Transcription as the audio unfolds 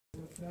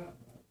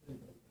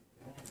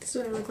This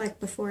is what I look like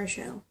before a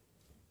show.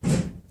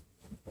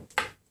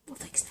 We'll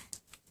fix that.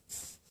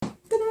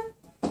 Ta-da!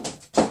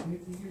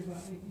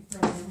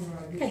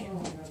 Okay,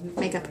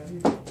 makeup.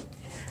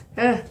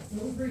 Got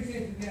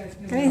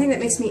anything that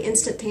makes me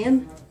instant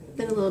tan?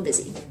 Been a little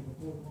busy.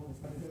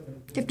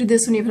 You have to do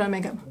this when you put on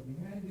makeup.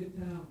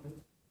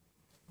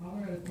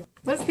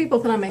 What if people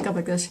put on makeup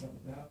like this?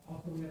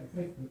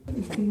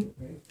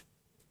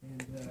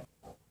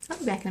 I'll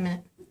be back in a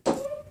minute.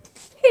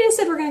 Hey, I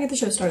said we're gonna get the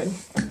show started.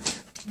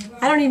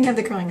 I don't even have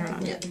the curling iron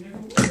on yet.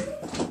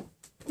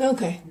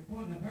 Okay.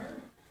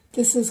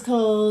 This is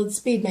called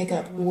speed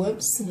makeup.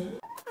 Whoops.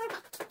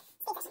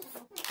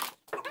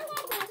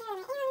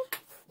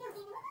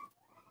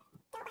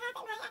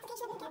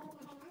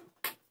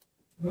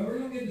 Well, we're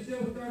going to get the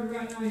show started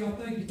right now, y'all.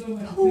 Thank you so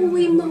much.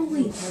 Holy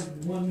moly.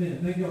 1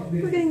 minute. Thank y'all.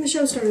 We're getting the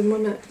show started in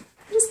 1 minute.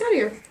 I just got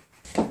here.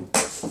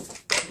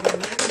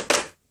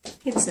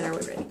 He just said, are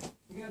we ready?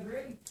 You guys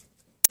ready?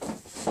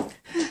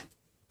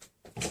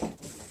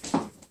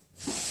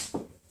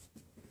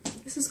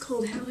 This is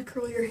called How to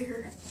Curl Your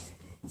Hair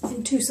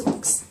in 2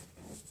 Songs.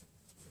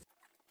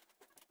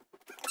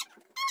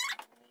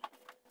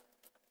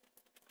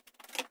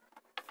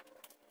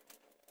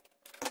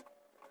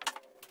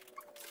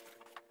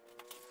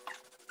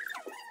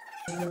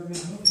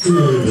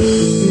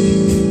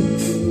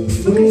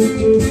 Okay,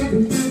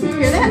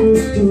 hear that?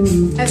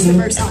 That's the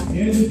first song.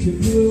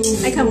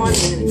 I come on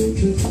in a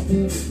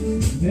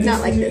minute.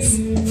 Not like this.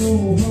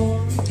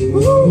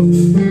 Woo-hoo.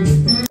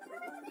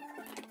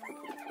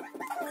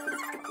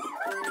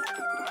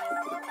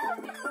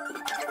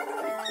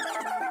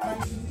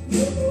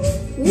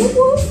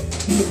 Woo-hoo.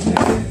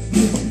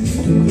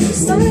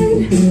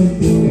 Side.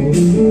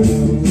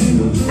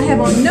 I have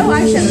on no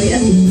eyeshadow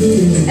yet.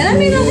 And I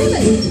may not have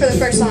it for the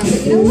first song,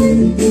 but you know what?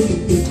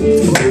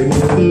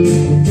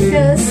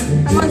 Because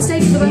I'm on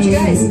stage with a bunch of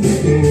guys,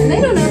 and they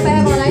don't know if I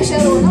have on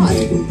eyeshadow or not.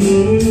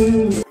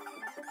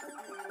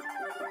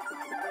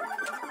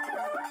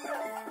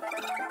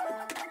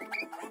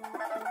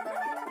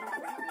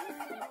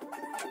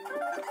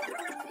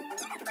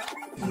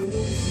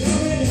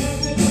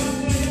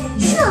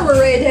 Sure, we're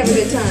ready to have a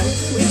good time.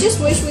 We just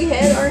wish we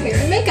had our hair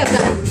and makeup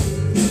done.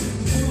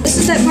 This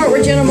is that part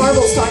where Jenna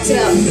Marbles talks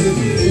about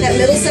that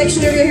middle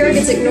section of your hair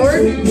gets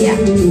ignored. Yeah.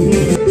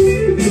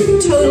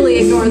 Totally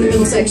ignore the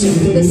middle section.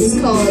 This is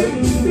called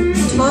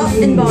top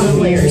and bottom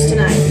layers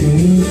tonight.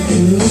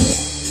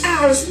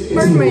 Ow, I just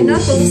burned my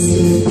knuckles.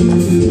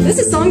 This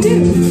is song 2.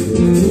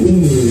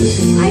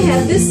 I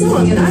have this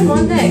song and I'm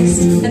on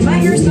next. And my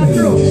hair's not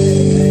curled.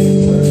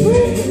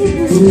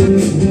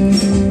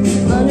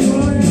 Monday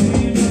morning.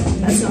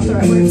 That's not the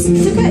right words.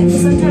 It's okay,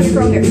 because I'm trying to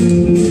curl hair.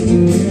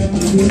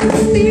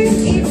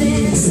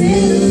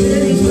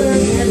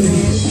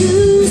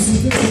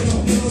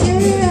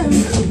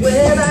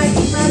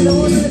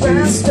 Nose in the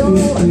grindstone, I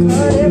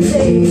cry every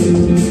day.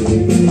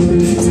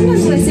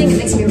 Sometimes when I sing, it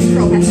makes me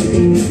curl faster.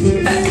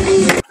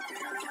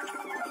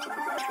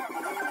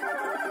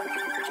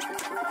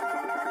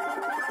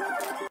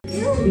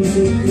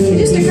 It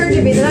just occurred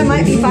to me that I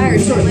might be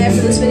fired shortly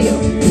after this video.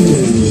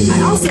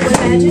 I also would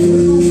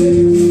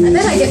imagine, and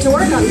then I get to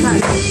work on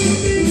time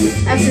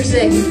after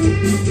today.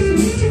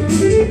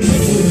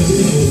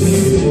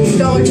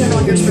 Dollar General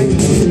hairspray.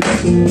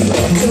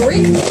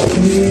 Jewelry?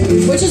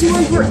 Which is more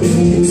important?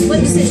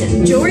 Split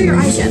decision. Jewelry or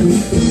eyeshadow?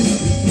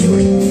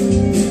 Jewelry.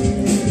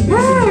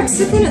 Ah,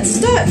 except when it's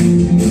stuck. Okay,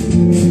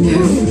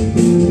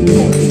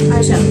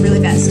 eyeshadow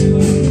really fast.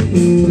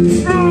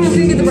 Ah, I'm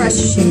gonna get the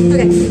brush.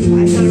 Okay,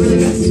 eyeshadow really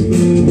fast.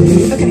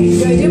 Okay,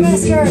 do I do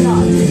mascara or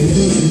not?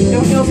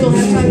 Don't know if it'll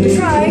have time to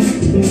dry.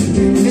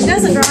 If it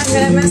doesn't dry, I'm gonna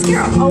have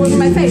mascara all over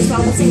my face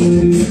while I'm singing.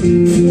 I'm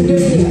gonna do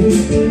it anyway.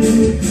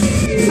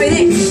 What do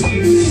you think?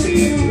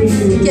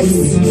 Yes.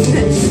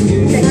 Good.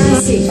 Okay,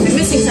 let's see. I'm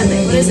missing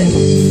something. What is it?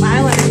 My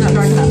eyeliner's not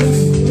dark enough.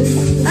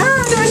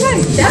 Ah, no, I'm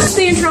done. That's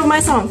the intro of my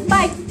song.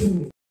 Bye.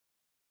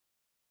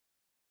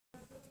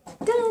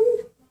 Done.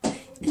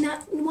 And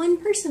not one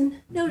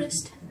person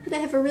noticed that I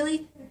have a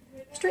really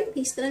straight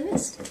piece that I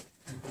missed.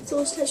 So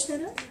let's touch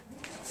that up.